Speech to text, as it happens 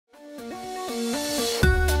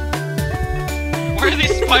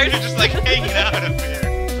spider just like hanging out up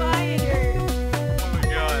here. Spider. Oh my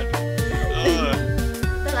god.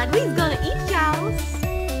 They're like, we's gonna eat y'all.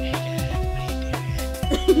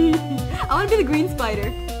 I want to be the green spider.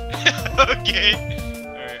 Okay.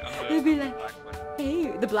 Alright, I'm They'd be like,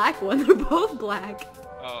 hey, the black one. They're both black.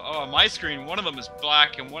 Oh, on my screen, one of them is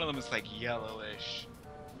black and one of them is like yellowish.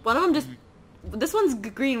 One of them just. This one's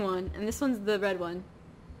the green one, and this one's the red one.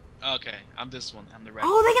 Okay, I'm this one. I'm the red.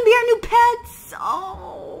 Oh, they can be our new pets.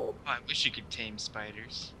 Oh. I wish you could tame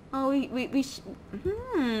spiders. Oh, we should. You're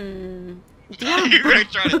really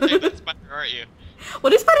trying to tame that spider, aren't you?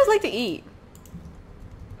 What do spiders like to eat?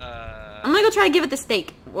 I'm gonna go try to give it the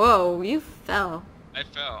steak. Whoa, you fell. I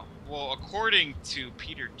fell. Well, according to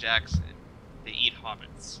Peter Jackson, they eat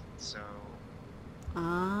hobbits. So.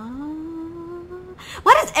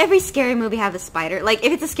 Why does every scary movie have a spider? Like,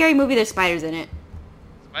 if it's a scary movie, there's spiders in it.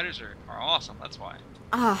 Spiders are awesome. That's why.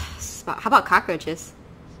 How about cockroaches?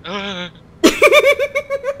 You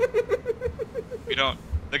don't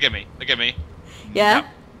look at me. Look at me. Yeah.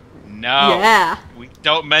 No. Yeah. We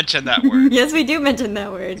don't mention that word. Yes, we do mention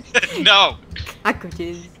that word. No.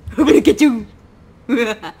 Cockroaches. I'm gonna get you.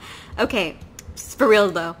 Okay, for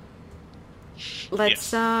real though.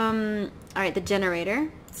 Let's alright, the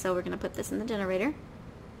generator. So we're gonna put this in the generator.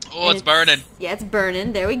 Oh, it's burning. Yeah, it's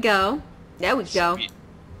burning. There we go. There we go. Sweet.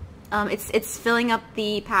 It's filling up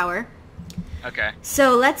the power. Okay.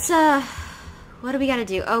 So let's what do we gotta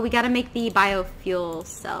do? Oh, we gotta make the biofuel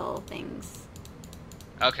cell things.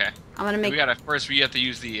 Okay. I'm gonna make. We have to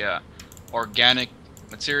use the organic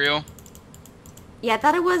material. Yeah, I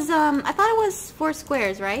thought it was 4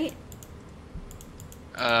 squares, right?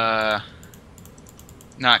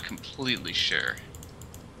 Not completely sure.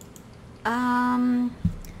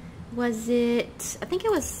 Was it? I think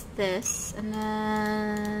it was this, and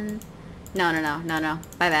then. No.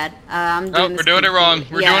 My bad. I'm doing. We're doing it wrong.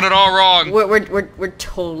 We're doing it all wrong. We're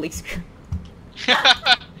totally screwed.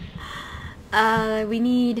 We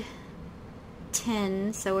need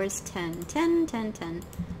 10. So where's 10? 10.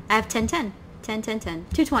 I have 10.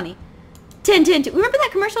 220. 10. Remember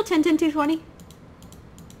that commercial? 10, 220.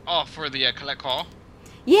 Oh, for the collect call.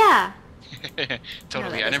 Yeah.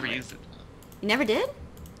 Totally. No, I never work. used it. You never did?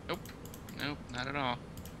 Nope, not at all.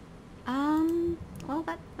 Well,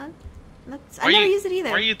 that's. I never used it either.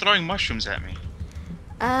 Why are you throwing mushrooms at me?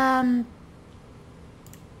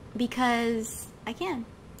 Because I can.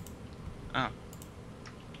 Oh.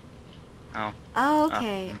 Oh. Oh,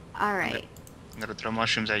 okay. All right. I'm gonna throw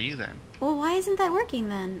mushrooms at you then. Well, why isn't that working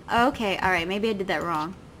then? Oh, okay. All right. Maybe I did that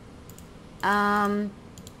wrong.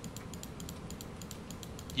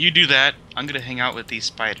 You do that. I'm gonna hang out with these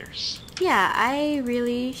spiders. Yeah, I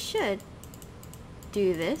really should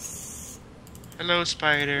do this. Hello,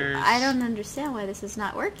 spiders. I don't understand why this is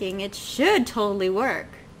not working. It should totally work.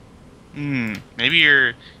 Maybe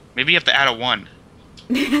you have to add a 1.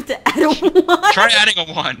 You have to add a 1? Try adding a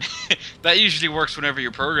 1. That usually works whenever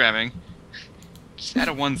you're programming. Just add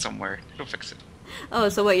a 1 somewhere. It'll fix it. Oh,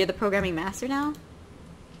 so what, you're the programming master now?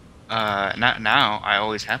 Not now. I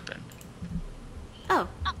always have been. Oh.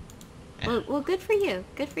 Yeah. Well, good for you.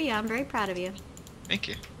 Good for you. I'm very proud of you. Thank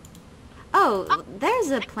you. Oh,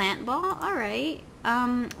 there's a plant ball. All right.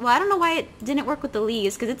 Well, I don't know why it didn't work with the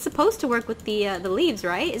leaves, because it's supposed to work with the leaves,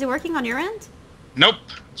 right? Is it working on your end? Nope.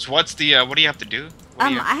 So what do you have to do?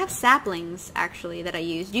 I have saplings actually that I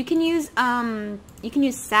used. You can use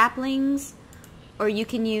saplings, or you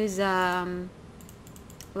can use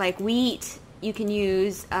like wheat. You can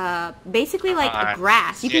use basically like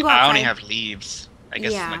grass. You can go outside. I only have leaves. I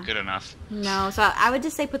guess it's not good enough. No, so I would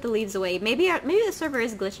just say put the leaves away. Maybe the server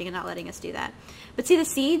is glitching and not letting us do that. But see, the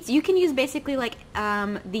seeds, you can use basically like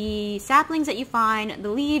the saplings that you find, the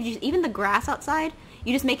leaves, even the grass outside.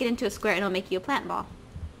 You just make it into a square and it'll make you a plant ball.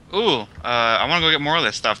 Ooh, I want to go get more of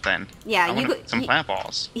this stuff then. Yeah, you go some plant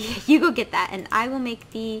balls. You go get that, and I will make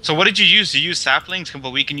the. So what did you use? You use saplings,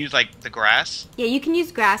 but we can use like the grass. Yeah, you can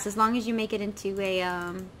use grass as long as you make it into a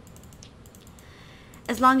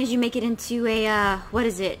As long as you make it into a what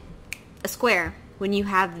is it? A square when you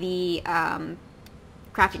have the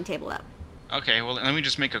crafting table up. Okay, well let me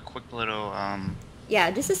just make a quick little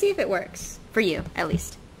Yeah, just to see if it works for you, at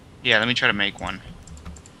least. Yeah, let me try to make one.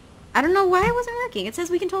 I don't know why it wasn't working. It says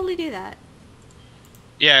we can totally do that.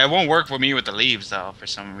 Yeah, it won't work for me with the leaves though, for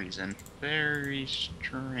some reason. Very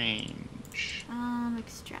strange.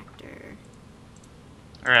 Extractor.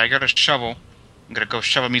 Alright, I got a shovel. I'm gonna go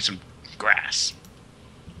shovel me some grass.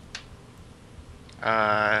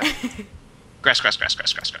 Grass.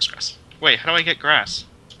 Wait, how do I get grass?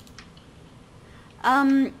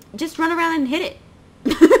 Just run around and hit it.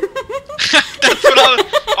 That's what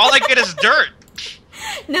all I get is dirt.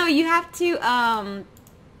 No, you have to, Do I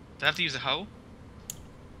have to use a hoe?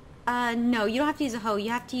 no, you don't have to use a hoe. You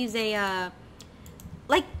have to use a,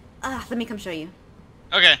 like, let me come show you.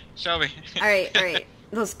 Okay, show me. Alright, alright.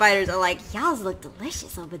 Those spiders are like, y'all look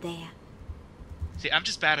delicious over there. See, I'm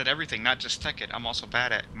just bad at everything, not just Tekkit. I'm also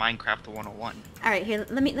bad at Minecraft 101. Alright, here,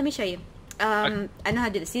 let me show you. I know how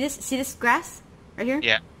to do this. See this grass? Right here?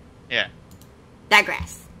 Yeah. Yeah. That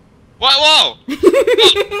grass. Whoa!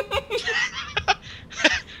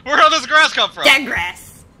 Where'd all this grass come from? That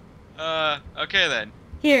grass. Okay then.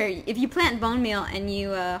 Here, if you plant bone meal and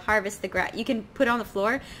you harvest the grass, you can put it on the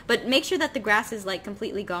floor, but make sure that the grass is like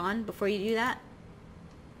completely gone before you do that.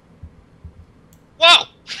 Whoa!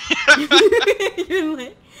 You're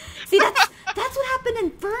like, see, that's what happened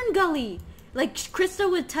in Fern Gully. Like Crystal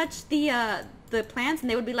would touch the plants and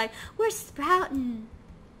they would be like, "We're sprouting."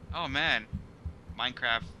 Oh man,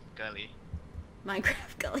 Minecraft Gully.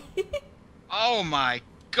 Minecraft Gully. Oh my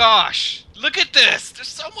gosh! Look at this. There's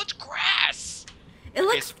so much grass. It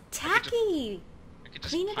looks so tacky. I could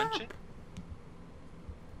just Clean it punch up. it.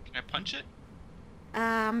 Can I punch it?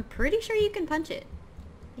 I'm pretty sure you can punch it.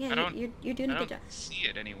 I Yeah, don't- you're doing I a good don't job. see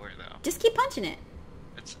it anywhere though. Just keep punching it.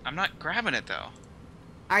 I'm not grabbing it though.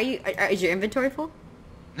 Is your inventory full?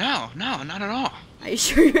 No, not at all. Are you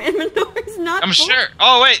sure your inventory's not I'm full? sure.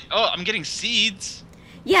 Oh wait. Oh, I'm getting seeds.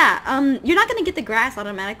 Yeah, you're not gonna get the grass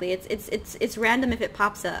automatically. It's random if it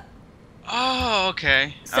pops up. Oh,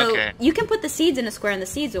 okay. So Okay. you can put the seeds in a square and the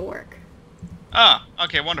seeds will work. Oh,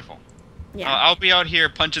 okay, wonderful. Yeah. I'll be out here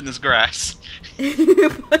punching this grass.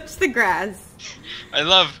 Punch the grass. I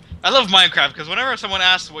love Minecraft because whenever someone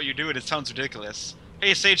asks what you do, it sounds ridiculous.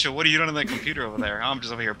 Hey, Satiel, what are you doing on that computer over there? I'm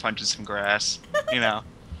just over here punching some grass. You know.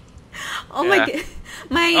 Oh Yeah.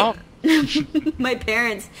 my my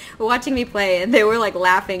parents were watching me play and they were like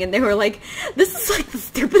laughing and they were like, "This is like the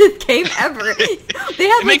stupidest game ever." They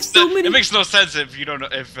have like so many. It makes no sense if you don't know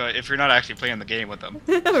if you're not actually playing the game with them.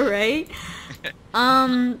 Right?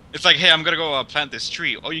 It's like, hey, I'm gonna go plant this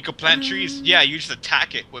tree. Oh, you can plant trees? Yeah, you just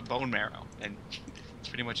attack it with bone marrow, and that's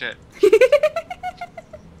pretty much it.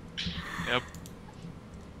 Yep.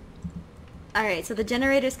 All right, so the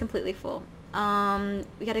generator is completely full. We gotta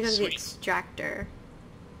go to the Sweet. extractor.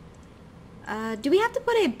 Do we have to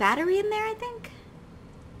put a battery in there? I think.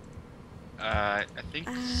 I think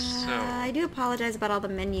so. I do apologize about all the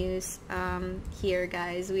menus here,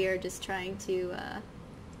 guys. We are just trying to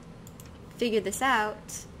figure this out.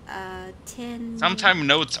 10. Sometimes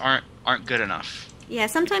notes aren't good enough. Yeah,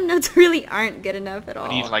 sometimes notes really aren't good enough at all.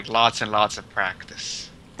 We need like lots and lots of practice.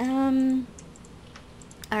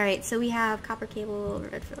 Alright, so we have copper cable,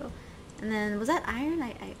 red fill. And then, was that iron?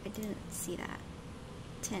 I didn't see that.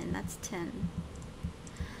 10, that's 10.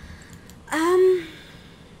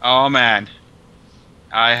 Oh man,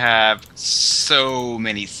 I have so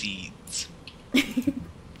many seeds.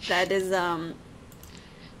 That is, that's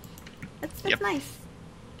Yep. nice.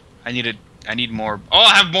 I need more. Oh,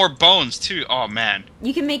 I have more bones too. Oh man.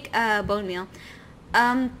 You can make, bone meal.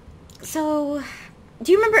 So,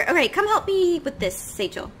 do you remember, alright, come help me with this,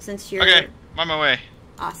 Satiel, since you're Okay, I'm on my way.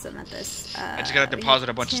 awesome at this. I just gotta we deposit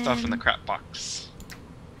have a bunch of stuff in the 10 crap box.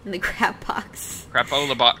 in the crap box.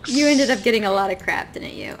 Crapola box. You ended up getting a lot of crap,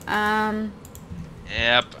 didn't you?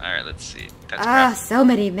 Yep. All right. Let's see. That's crap. So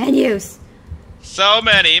many menus. So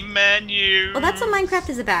many menus. Well, that's what Minecraft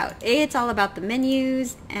is about. It's all about the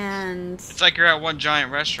menus and... It's like you're at one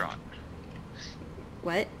giant restaurant.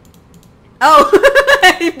 What? Oh,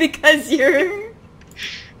 because you're...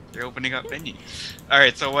 You're opening up menus. All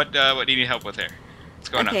right. So what do you need help with here? What's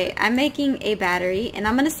going on? Okay, I'm making a battery, and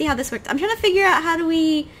I'm gonna see how this works. I'm trying to figure out how do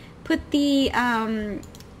we put the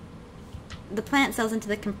plant cells into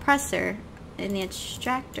the compressor in the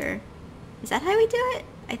extractor. Is that how we do it?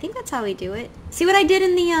 I think that's how we do it. See what I did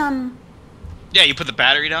in the Yeah, you put the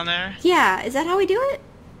battery down there. Yeah, is that how we do it?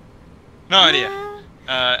 No idea.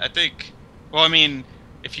 I think. Well, I mean,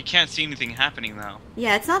 if you can't see anything happening though.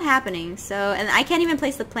 Yeah, it's not happening. So, and I can't even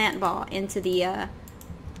place the plant ball into the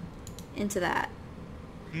into that.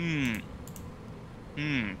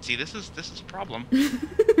 See, this is a problem.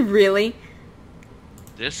 Really?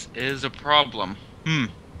 This is a problem.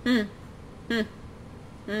 But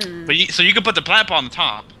so you can put the plant on the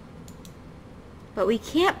top. But we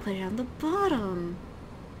can't put it on the bottom.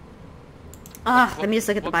 Let me just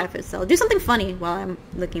look at the biofuel cell. Do something funny while I'm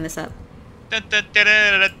looking this up.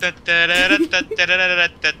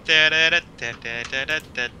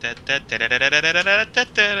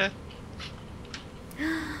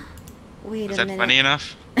 Wait Is a that minute. funny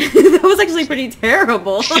enough? That was actually pretty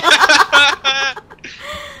terrible.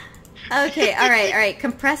 Okay, alright.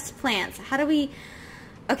 Compressed plants. How do we...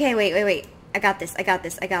 Okay, wait. I got this. I got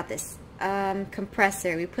this. I got this.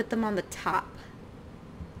 Compressor. We put them on the top.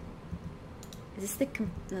 Is this the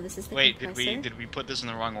no? This is the compressor. Wait, did we put this in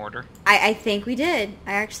the wrong order? I think we did.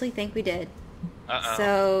 I actually think we did. Uh-oh.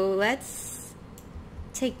 So let's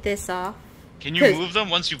take this off. Can you move them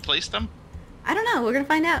once you place them? I don't know. We're gonna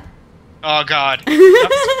find out. Oh God,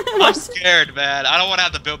 I'm scared, man. I don't want to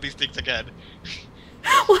have to build these things again.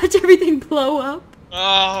 Watch everything blow up.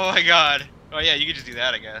 Oh my God. Oh yeah, you could just do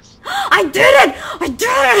that, I guess. I did it! I did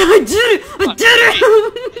it! I did it! I did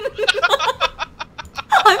it!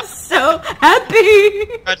 I'm so happy!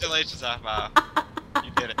 Congratulations, Aphmau.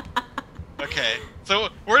 You did it. Okay, so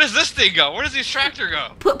where does this thing go? Where does the extractor go?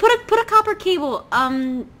 Put a copper cable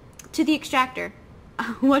to the extractor.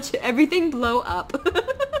 Watch everything blow up.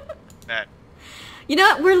 That. You know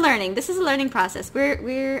what? We're learning. This is a learning process.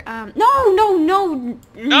 We're no. No!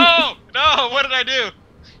 What did I do?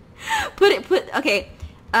 Put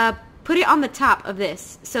it on the top of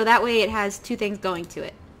this, so that way it has two things going to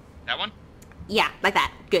it. That one? Yeah, like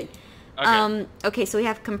that. Good. Okay. Okay, so we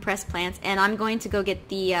have compressed plants, and I'm going to go get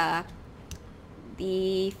the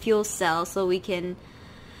fuel cell so we can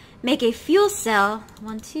make a fuel cell.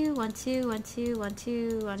 1, 2, 1, 2, 1, 2, 1,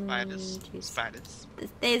 2, 1, Spiders.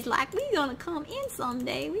 This day's like we gonna come in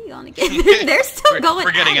someday. We gonna get. They're still going.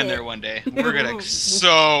 We're getting at in it. there one day. We're gonna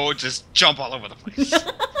just jump all over the place.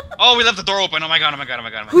 Oh, we left the door open. Oh my God.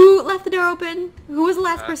 Who left the door open? Who was the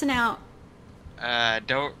last person out?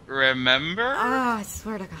 Don't remember. Oh, I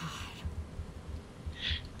swear to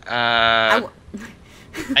God.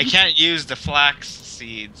 I can't use the flax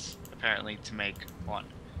seeds apparently to make one.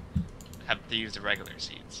 I have to use the regular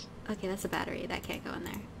seeds. Okay, that's a battery. That can't go in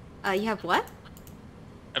there. You have what?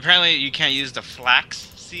 Apparently, you can't use the flax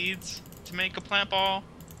seeds to make a plant ball.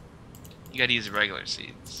 You gotta use the regular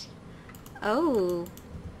seeds. Oh.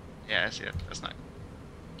 Yeah, I see that. That's not.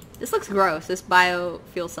 This looks gross. This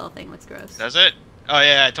biofuel cell thing looks gross. Does it? Oh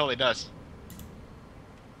yeah, it totally does.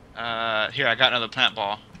 Here, I got another plant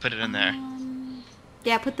ball. Put it in there.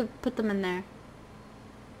 Yeah, put them in there.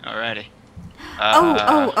 Alrighty.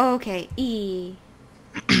 Oh, okay. E.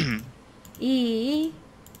 E.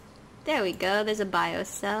 There we go. There's a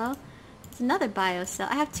biocell. There's another biocell.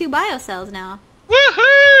 I have 2 biocells now.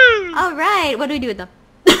 Woohoo! All right. What do we do with them?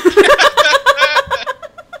 I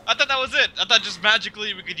thought that was it. I thought just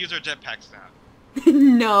magically we could use our jetpacks now.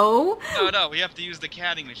 No. No. We have to use the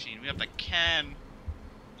canning machine. We have to can.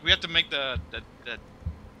 We have to make the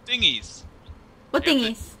thingies. What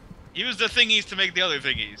thingies? Use the thingies to make the other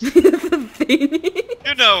thingies. The thingies.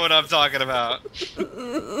 You know what I'm talking about.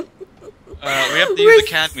 We have to use the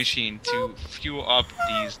canning machine to fuel up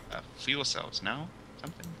these fuel cells. No?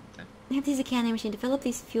 Something like that. We have to use a canning machine to fill up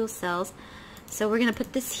these fuel cells. So we're gonna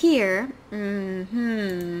put this here. We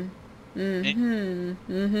can.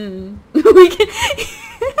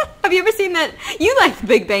 Have you ever seen that? You like The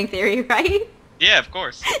Big Bang Theory, right? Yeah, of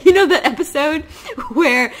course. You know that episode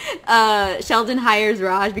where Sheldon hires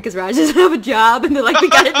Raj because Raj doesn't have a job, and they're like, we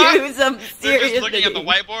gotta do some serious. They're just looking at the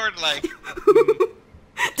whiteboard like.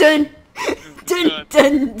 Dun dun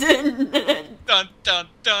dun dun Dun dun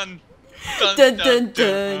dun. dun dun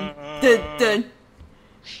dun dun dun.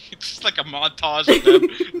 It's just like a montage of them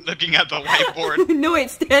looking at the whiteboard. No, wait,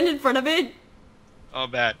 stand in front of it. Oh,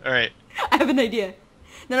 bad. All right. I have an idea.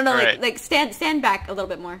 No, Right. like stand back a little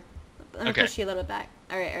bit more. Let me Okay. push you a little bit back.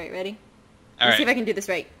 All right, ready? All Let's see if I can do this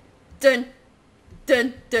right. Dun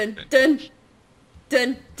dun dun dun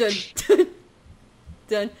dun dun dun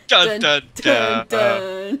dun dun dun dun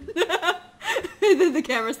dun. And then the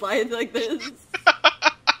camera slides like this.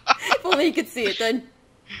 If only you could see it. Dun.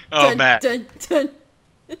 Oh, dun, man. Dun dun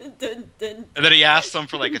dun dun. And then he asks them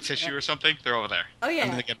for like a tissue or something. They're over there. Oh yeah.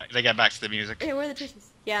 And then they get back to the music. Hey, where are the tissues?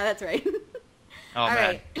 Yeah, that's right. Oh, All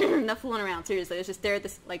man. right, enough fooling around. Seriously, let's just stare at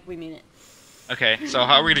this like we mean it. Okay, so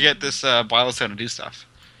how are we gonna get this biocell to do stuff?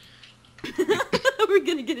 We're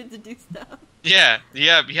gonna get it to do stuff. Yeah, you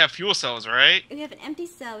have fuel cells, right? We have an empty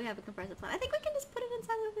cell. We have a compressor plant. I think we can just put it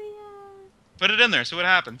inside of the. Put it in there. See what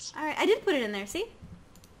happens. All right, I did put it in there. See?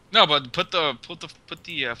 No, but put the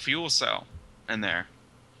fuel cell in there.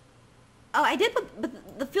 Oh, I did put,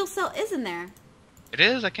 but the fuel cell is in there. It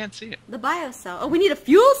is. I can't see it. The bio cell. Oh, we need a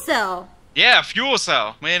fuel cell. Yeah, fuel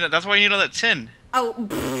cell. Man, that's why you need all that tin. Oh.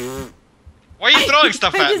 Why are you throwing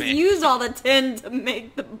stuff I at just me? used all the tin to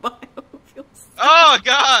make the biofuel cell. Oh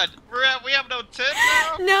God, we have no tin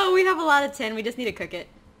now. No, we have a lot of tin. We just need to cook it.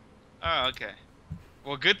 Oh, okay.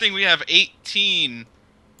 Well, good thing we have 18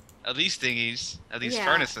 of these thingies, of these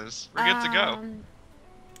furnaces. We're good to go.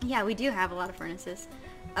 Yeah, we do have a lot of furnaces.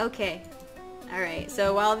 Okay. All right.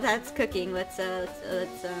 So while that's cooking, let's I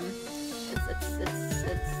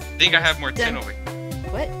think I have more tin done. over here.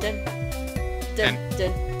 What? Done. Done.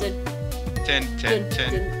 Done. Done. Tin.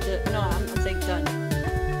 No, I'm saying done.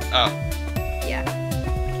 Oh. Yeah.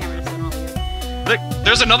 The camera's doing all weird. Look,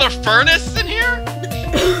 there's another furnace in here?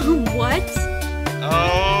 What?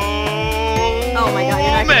 Oh my god,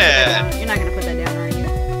 you're not gonna put that man. down. You're not gonna put that down, are you?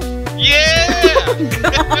 Yeah!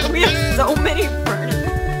 God, we have so many furnaces.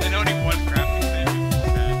 And only one crafting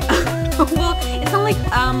table. Well, it's not like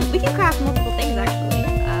we can craft multiple things actually.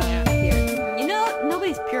 Here. You know,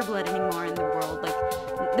 nobody's pure blood anymore in the world. Like,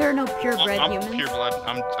 there are no purebred I'm humans. pure blood.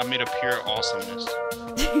 I'm made of pure awesomeness.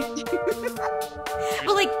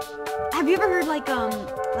 Well, like, have you ever heard like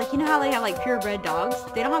you know how they have like purebred dogs?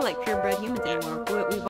 They don't have like purebred humans anymore. We've